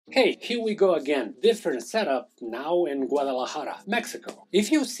Hey, here we go again. Different setup now in Guadalajara, Mexico. If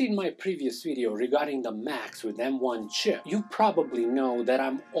you've seen my previous video regarding the Macs with M1 chip, you probably know that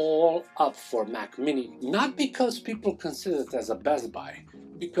I'm all up for Mac Mini. Not because people consider it as a Best Buy,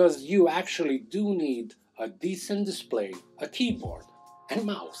 because you actually do need a decent display, a keyboard, and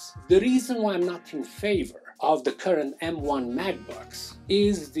mouse. The reason why I'm not in favor of the current M1 MacBooks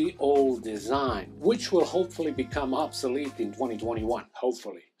is the old design, which will hopefully become obsolete in 2021,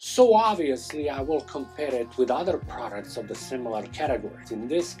 hopefully. So obviously I will compare it with other products of the similar categories. In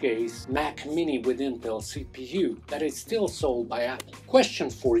this case, Mac Mini with Intel CPU that is still sold by Apple. Question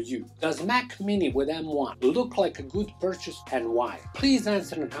for you: does Mac Mini with M1 look like a good purchase and why? Please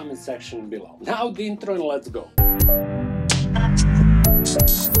answer in the comment section below. Now the intro and let's go.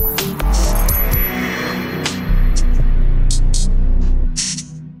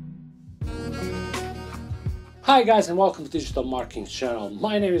 Hi guys and welcome to Digital Marketing's channel.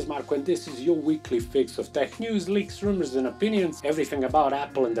 My name is Marco and this is your weekly fix of tech news, leaks, rumors and opinions, everything about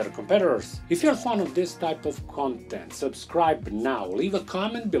Apple and their competitors. If you're a fan of this type of content, subscribe now, leave a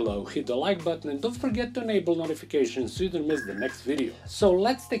comment below, hit the like button and don't forget to enable notifications so you don't miss the next video. So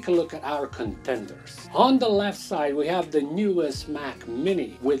let's take a look at our contenders. On the left side we have the newest Mac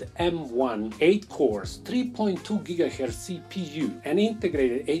Mini with M1 8 cores, 3.2 GHz CPU and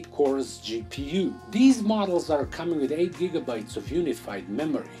integrated 8 cores GPU. These models are coming with 8 GB of unified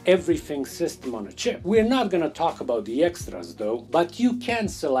memory, everything system on a chip. We're not gonna talk about the extras though, but you can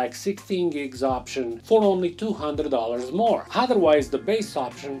select 16 gigs option for only $200 more. Otherwise, the base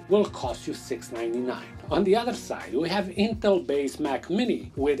option will cost you $699. On the other side, we have Intel-based Mac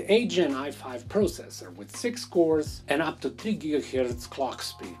Mini with 8 Gen i5 processor with 6 cores and up to 3 GHz clock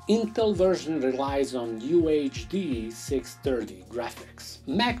speed. Intel version relies on UHD 630 graphics.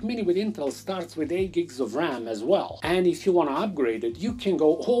 Mac Mini with Intel starts with 8 gigs of RAM as well, and if you want to upgrade it, you can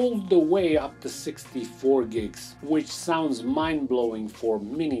go all the way up to 64 gigs, which sounds mind-blowing for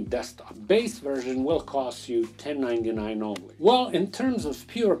mini desktop. Base version will cost you $1099 only. Well, in terms of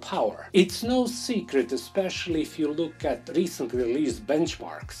pure power, it's no secret, especially if you look at recently released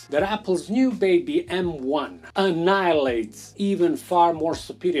benchmarks, that Apple's new baby M1 annihilates even far more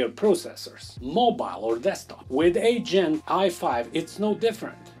superior processors, mobile or desktop. With 8 Gen i5, it's no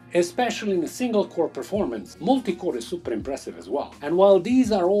different. Especially in the single-core performance, multi-core is super impressive as well. And while these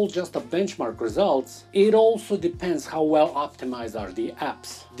are all just a benchmark results, it also depends how well optimized are the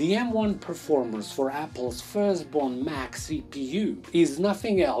apps. The M1 performance for Apple's firstborn Mac CPU is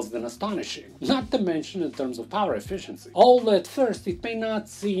nothing else than astonishing, not to mention in terms of power efficiency. Although at first it may not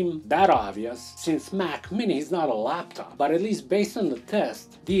seem that obvious, since Mac Mini is not a laptop, but at least based on the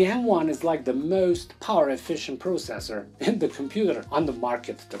test, the M1 is like the most power-efficient processor in the computer on the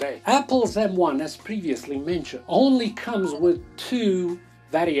market today. Apple's M1, as previously mentioned, only comes with two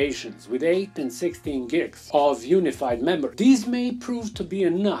variations with 8 and 16 gigs of unified memory. These may prove to be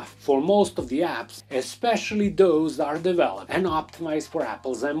enough for most of the apps, especially those that are developed and optimized for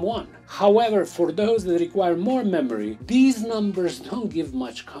Apple's M1. However, for those that require more memory, these numbers don't give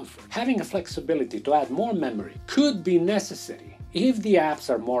much comfort. Having a flexibility to add more memory could be necessary if the apps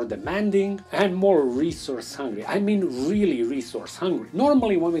are more demanding and more resource hungry. I mean really resource hungry.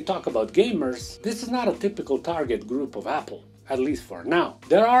 Normally when we talk about gamers, this is not a typical target group of Apple, at least for now.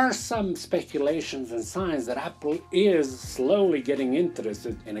 There are some speculations and signs that Apple is slowly getting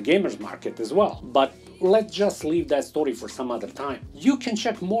interested in a gamers market as well, but let's just leave that story for some other time. You can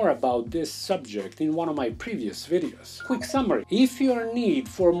check more about this subject in one of my previous videos. Quick summary: if your need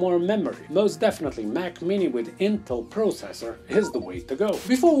for more memory, most definitely Mac Mini with Intel processor is the way to go.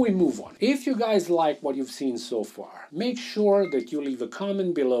 Before we move on, if you guys like what you've seen so far, make sure that you leave a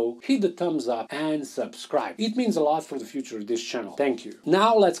comment below, hit the thumbs up and subscribe. It means a lot for the future of this channel. Thank you.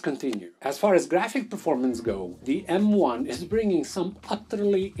 Now let's continue. As far as graphic performance go, the M1 is bringing some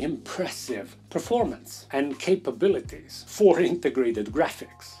utterly impressive performance and capabilities for integrated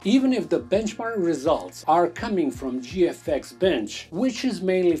graphics. Even if the benchmark results are coming from GFX Bench, which is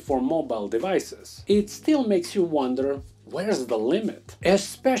mainly for mobile devices, it still makes you wonder, where's the limit?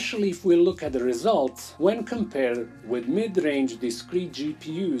 Especially if we look at the results when compared with mid-range discrete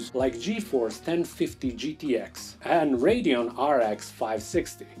GPUs like GeForce 1050 GTX and Radeon RX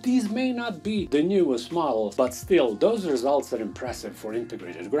 560. These may not be the newest models, but still, those results are impressive for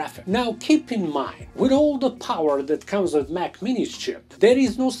integrated graphics. Now keep in mind, with all the power that comes with Mac Mini's chip, there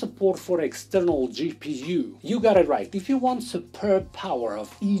is no support for external GPU. You got it right. If you want superb power of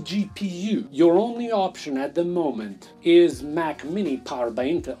eGPU, your only option at the moment is Mac Mini powered by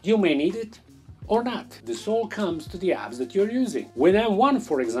Intel. You may need it, or not. This all comes to the apps that you're using. With M1,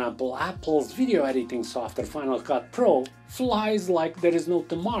 for example, Apple's video editing software Final Cut Pro flies like there is no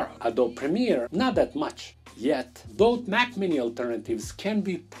tomorrow. Adobe Premiere, not that much. Yet, both Mac Mini alternatives can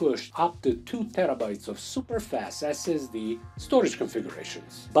be pushed up to 2 TB of super fast SSD storage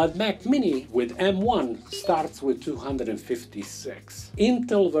configurations. But Mac Mini with M1 starts with 256.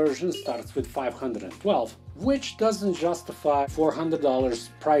 Intel version starts with 512, which doesn't justify $400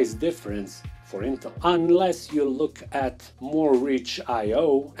 price difference for Intel, unless you look at more rich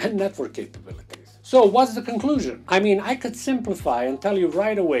I/O and network capabilities. So what's the conclusion? I mean, I could simplify and tell you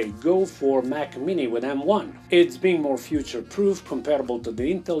right away, go for Mac Mini with M1. It's being more future-proof, comparable to the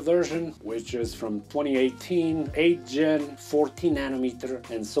Intel version, which is from 2018, 8th gen, 14 nanometer,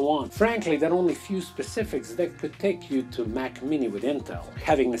 and so on. Frankly, there are only few specifics that could take you to Mac Mini with Intel,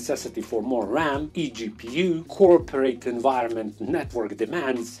 having necessity for more RAM, eGPU, corporate environment network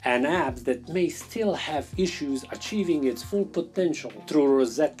demands, and apps that may still have issues achieving its full potential through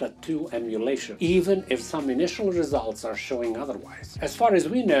Rosetta 2 emulation, even if some initial results are showing otherwise. As far as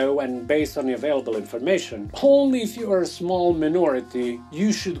we know, and based on the available information, only if you are a small minority,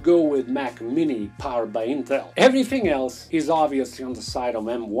 you should go with Mac Mini powered by Intel. Everything else is obviously on the side of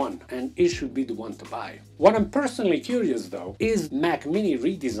M1, and it should be the one to buy. What I'm personally curious though is Mac Mini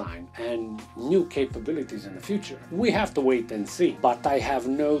redesign and new capabilities in the future. We have to wait and see, but I have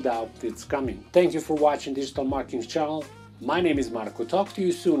no doubt it's coming. Thank you for watching Digital Marketing Channel. My name is Marco. Talk to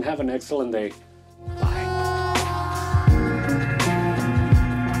you soon. Have an excellent day. Bye.